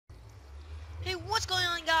Hey, what's going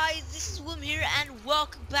on, guys? This is William here, and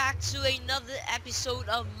welcome back to another episode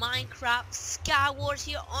of Minecraft Skywars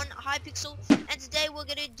here on Hypixel. And today we're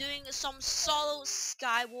gonna be doing some solo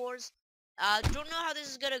Skywars. Don't know how this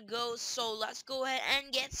is gonna go, so let's go ahead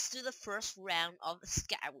and get to the first round of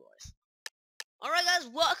Skywars. Alright guys,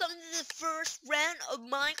 welcome to the first round of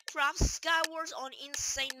Minecraft Skywars on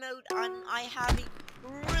Insane Mode, and I having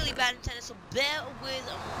really bad internet, so bear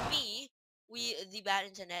with me with the bad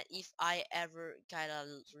internet if I ever kinda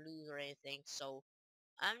lose or anything. So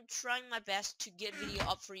I'm trying my best to get video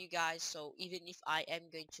up for you guys, so even if I am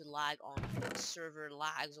going to lag on server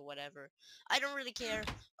lags or whatever, I don't really care.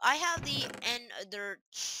 I have the Ender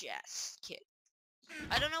Chest kit.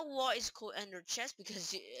 I don't know what is called Ender Chest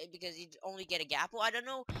because you only get a gapple. I don't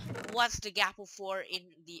know what's the gapple for in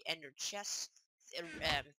the Ender Chest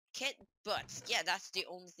kit, but yeah, that's the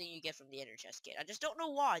only thing you get from the Ender Chest kit. I just don't know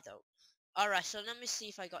why though. Alright, so let me see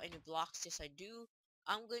if I got any blocks. Yes, I do.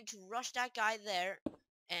 I'm going to rush that guy there,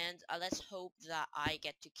 and let's hope that I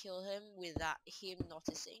get to kill him without him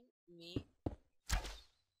noticing me.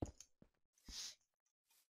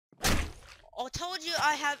 I told you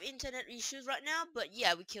I have internet issues right now, but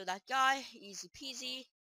yeah, we killed that guy. Easy peasy.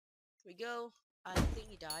 Here we go. I think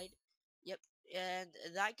he died. Yep. And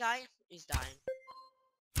that guy is dying.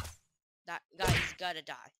 That guy is gonna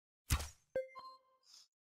die.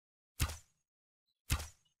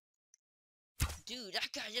 Dude,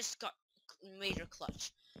 that guy just got major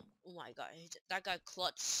clutch. Oh my god, that guy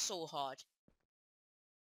clutched so hard.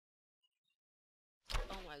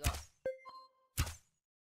 Oh my god.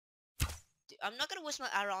 Dude, I'm not gonna waste my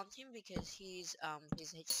arrow on him because his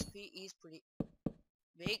HP is pretty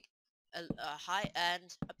big, high,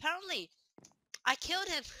 and apparently I killed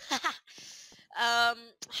him. I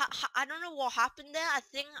don't know what happened there. I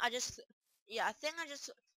think I just.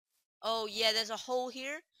 Oh yeah, there's a hole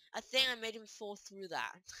here. I think I made him fall through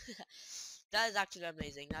that. That is actually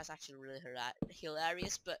amazing. That's actually really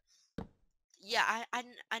hilarious. But yeah,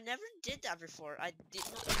 I never did that before. I did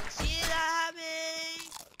not even see that happening.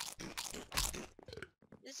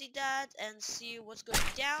 Let's see that and see what's going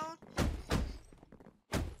down.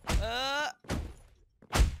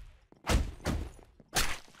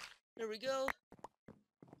 There we go.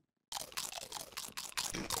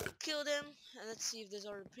 Killed him. And let's see if there's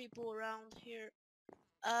other people around here.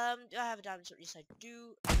 Do I have a diamond sword? Yes, I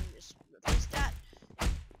do. And just replace that.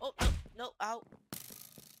 Oh, no, no, ow.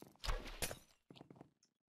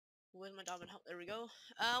 Where's my diamond help? There we go.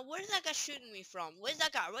 Where's that guy shooting me from? Where's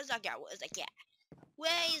that guy? Where's that guy? Where's that guy?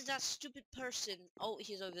 Where is that stupid person? Oh,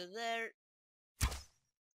 he's over there.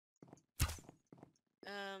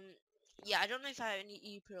 Yeah, I don't know if I have any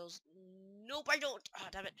E-pearls. Nope, I don't. Ah,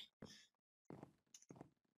 damn it.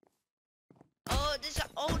 Oh,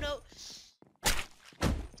 oh no.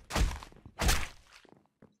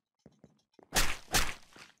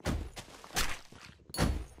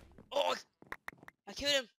 Oh, I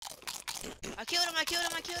killed him. I killed him. I killed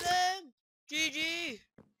him. I killed him. GG.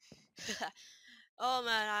 Oh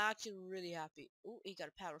man, I'm actually really happy. Oh, he got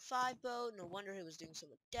a power 5 bow. No wonder he was doing so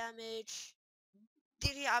much damage.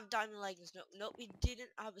 Did he have diamond leggings? No, nope, he didn't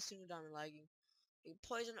have a single diamond legging. He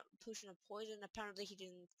pushing a poison. Apparently he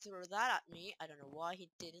didn't throw that at me. I don't know why he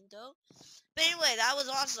didn't though. But anyway, that was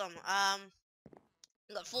awesome.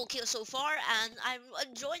 Got 4 kills so far, and I'm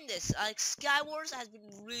enjoying this. Like Skywars has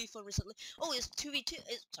been really fun recently. Oh, it's 2v2.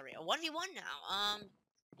 Sorry, a 1v1 now.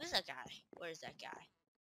 Where's that guy? Where's that guy?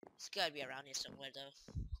 It's gotta be around here somewhere though.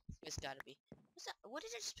 It's gotta be. What's that? What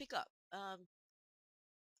did I just pick up?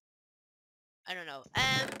 I don't know.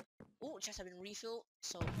 Oh, chest have been refilled.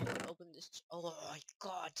 So I'm gonna open this. Oh my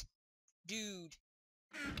god, dude,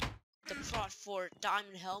 the plot for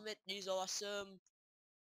diamond helmet is awesome.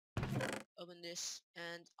 Open this,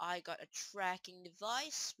 and I got a tracking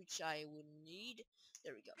device, which I will need.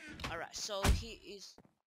 There we go. All right, so he is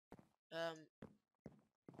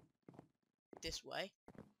this way.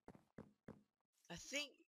 I think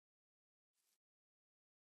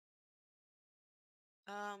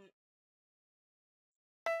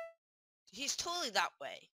he's totally that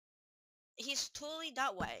way. He's totally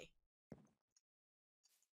that way.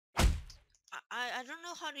 I don't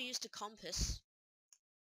know how to use the compass.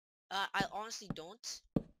 I honestly don't.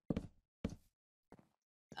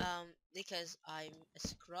 Because I'm a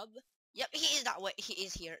scrub. Yep, he is that way. He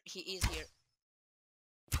is here. He is here.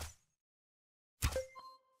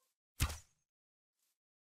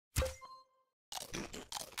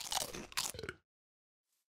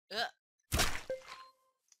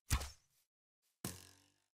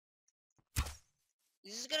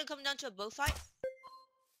 This is gonna come down to a bow fight.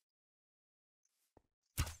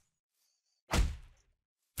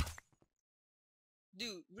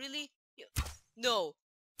 Dude, really? No.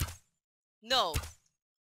 No.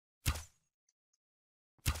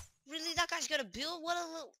 Really, that guy's gonna build? What a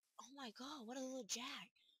little... Oh my god, what a little jack.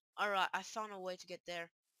 Alright, I found a way to get there.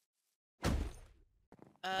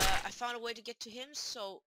 I found a way to get to him,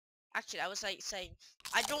 so... Actually, I was like saying...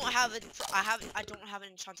 I don't have an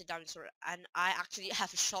enchanted diamond sword, and I actually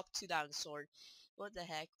have a shop 2 diamond sword. What the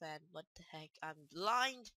heck, man? What the heck? I'm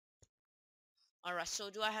blind. Alright, so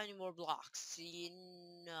do I have any more blocks?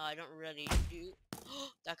 No, I don't really do.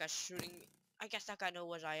 That guy's shooting me. I guess that guy knows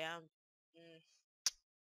what I am.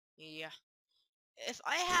 Yeah. If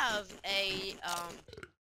I have a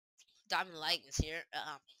diamond leggings here,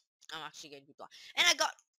 I'm actually going to be blind. And I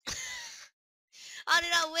got... How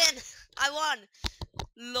did I win? I won.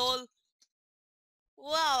 Lol.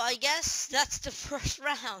 Wow, I guess that's the first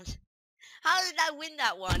round. How did I win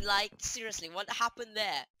that one? Like, seriously, what happened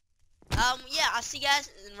there? Yeah, I'll see you guys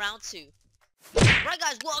in round 2. Right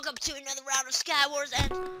guys, welcome to another round of Skywars,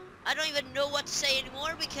 and I don't even know what to say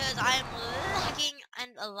anymore because I am lagging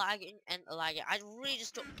and lagging and lagging. I really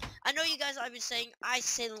just don't... I know you guys have been saying I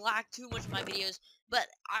say lag too much in my videos, but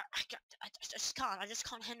I just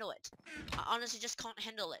can't handle it. I honestly just can't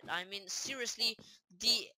handle it. I mean, seriously,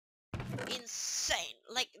 the insane,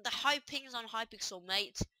 like, the high pings on Hypixel,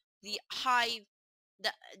 mate. The high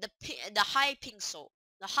pixel,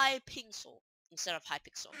 the high pixel instead of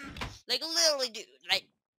Hypixel. Like, literally, dude, like,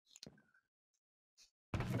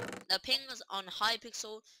 the pings on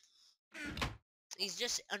Hypixel is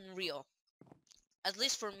just unreal. At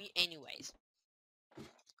least for me, anyways.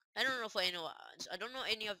 I don't know for anyone. I don't know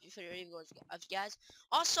any of you guys.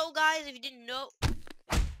 Also, guys, if you didn't know,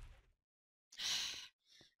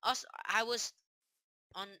 also I was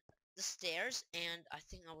on the stairs, and I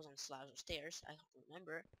think I was on slabs of stairs. I don't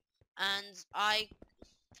remember, and I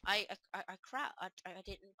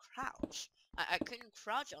didn't crouch. I couldn't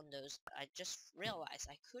crouch on those. I just realized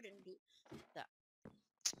I couldn't do that.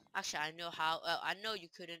 Actually, I know how. I know you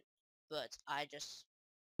couldn't, but I just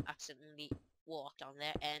accidentally walked on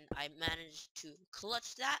there, and I managed to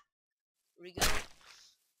clutch that. Here we go.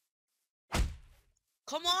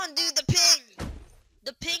 Come on, dude. The ping.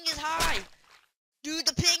 The ping is high. Dude,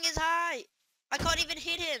 the ping is high. I can't even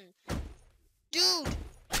hit him. Dude,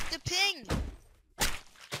 the ping.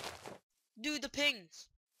 Dude, the pings.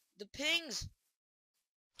 The pings.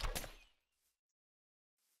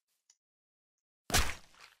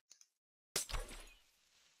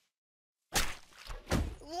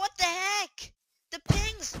 What the heck? The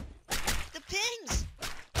pings. The pings.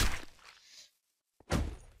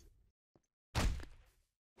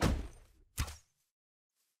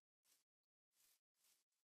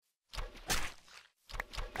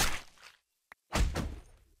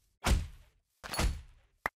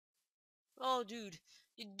 Oh, dude.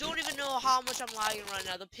 You don't even know how much I'm lagging right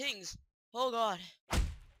now. The pings. Oh, God.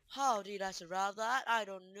 How did I survive that? I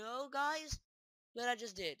don't know, guys. But I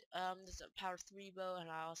just did. This is a power 3 bow, and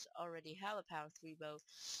I also already have a power 3 bow.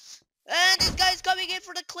 And this guy's coming in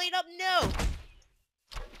for the cleanup. No!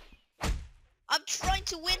 I'm trying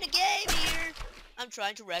to win a game here. I'm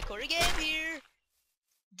trying to record a game here.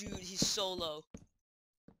 Dude, he's so low.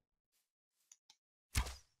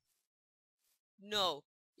 No.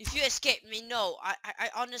 If you escape me, no. I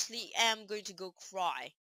honestly am going to go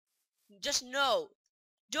cry. Just no.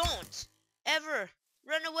 Don't ever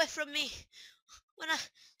run away from me when I'm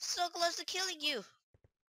so close to killing you.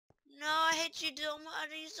 No, I hate you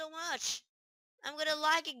so much. I'm gonna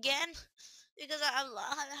lag again because I have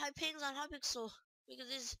high pings on Hypixel because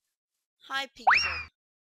it's high pixel.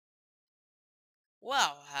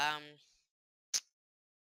 Well, I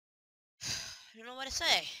don't know what to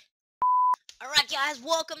say. Alright guys,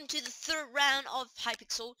 welcome to the 3rd round of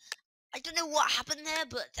Hypixel. I don't know what happened there,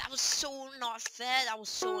 but that was so not fair, that was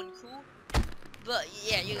so uncool. But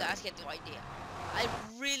yeah, you guys get the idea. I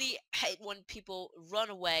really hate when people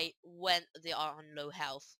run away when they are on low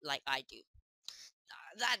health, like I do.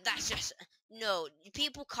 That's just... No,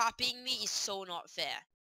 people copying me is so not fair.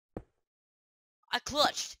 I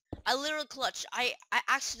clutched. I literally clutched. I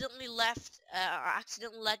accidentally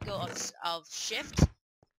accidentally let go of shift,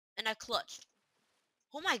 and I clutched.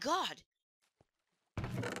 Oh my god!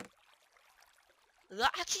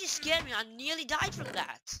 That actually scared me. I nearly died from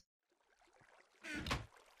that.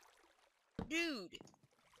 Dude.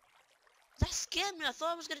 That scared me. I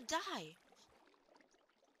thought I was gonna die.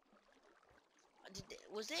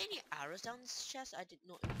 Was there any arrows down this chest? I did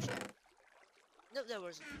not even check. No, there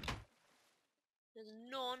wasn't. There's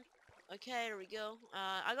none. Okay, there we go.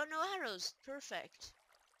 I got no arrows. Perfect.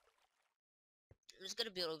 I'm just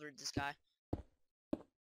gonna build over this guy.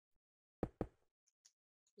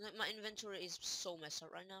 Like, my inventory is so messed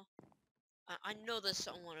up right now. I know there's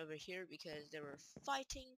someone over here because they were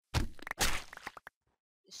fighting.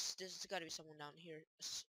 There's gotta be someone down here.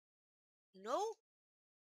 No?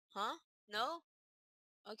 Huh? No?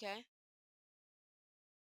 Okay.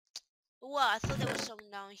 Well, I thought there was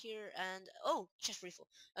someone down here and... Oh, chest refill.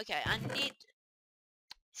 Okay, I need...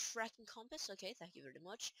 Tracking compass. Okay, thank you very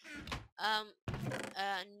much. I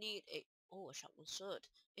need a... Oh, a shotgun sword.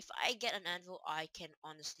 If I get an anvil, I can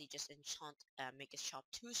honestly just enchant, make a sharp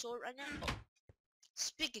 2 sword right now. Oh.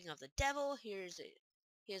 Speaking of the devil, here's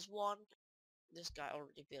one. This guy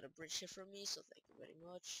already built a bridge here for me, so thank you very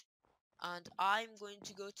much. And I'm going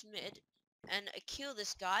to go to mid and kill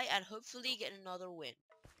this guy and hopefully get another win.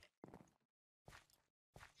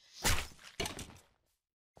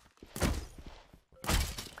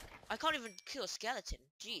 I can't even kill a skeleton.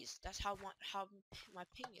 Jeez, that's how my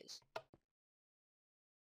ping is.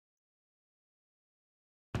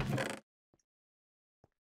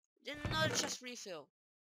 Then another chest refill.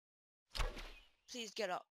 Please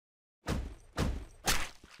get up.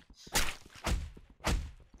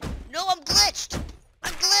 No, I'm glitched!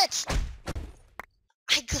 I'm glitched!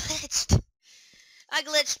 I glitched! I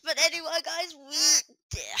glitched, but anyway, guys,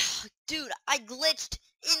 dude, I glitched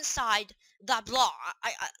inside that block.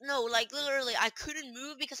 No, like, literally, I couldn't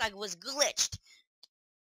move because I was glitched.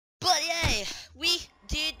 But yay, we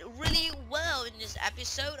did really well in this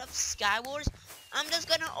episode of Skywars. I'm just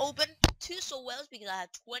gonna open 2 soul wells because I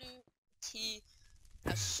have 20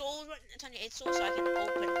 souls, 28 souls, so I can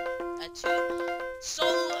open 2. So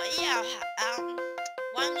yeah,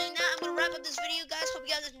 while I'm doing that, I'm gonna wrap up this video, guys. Hope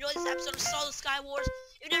you guys enjoyed this episode of Solo Skywars.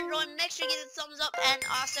 If you did enjoy, make sure you give it a thumbs up, and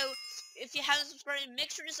also, if you haven't subscribed,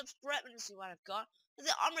 make sure to subscribe and see what I've got.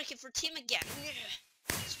 The armor kit for team again.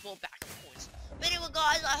 Full back of points. But anyway,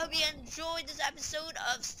 guys, I hope you enjoyed this episode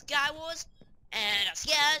of Skywars, and I'll see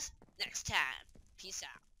you guys next time. Peace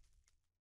out.